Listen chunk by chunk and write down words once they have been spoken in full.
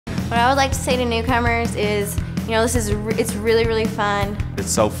What I would like to say to newcomers is, it's really, really fun. It's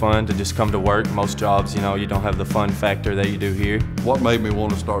so fun to just come to work. Most jobs, you don't have the fun factor that you do here. What made me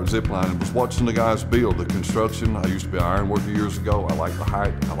want to start ziplining was watching the guys build the construction. I used to be an iron worker years ago. I like the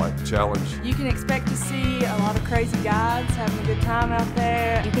height, I like the challenge. You can expect to see a lot of crazy guys having a good time out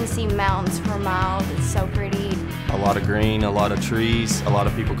there. You can see mountains for miles. It's so pretty. A lot of green, a lot of trees. A lot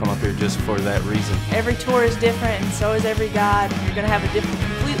of people come up here just for that reason. Every tour is different, and so is every guide. You're going to have a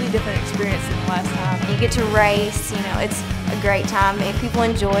completely different experience than the last time. You get to race. It's a great time, and people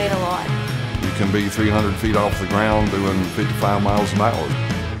enjoy it a lot. You can be 300 feet off the ground doing 55 miles an hour.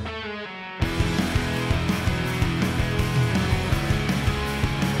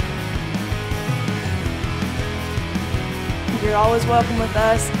 You're always welcome with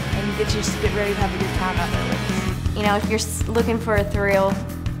us, and get ready to have a good time out there with us. If you're looking for a thrill,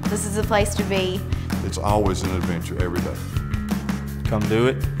 this is the place to be. It's always an adventure every day. Come do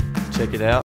it. Check it out.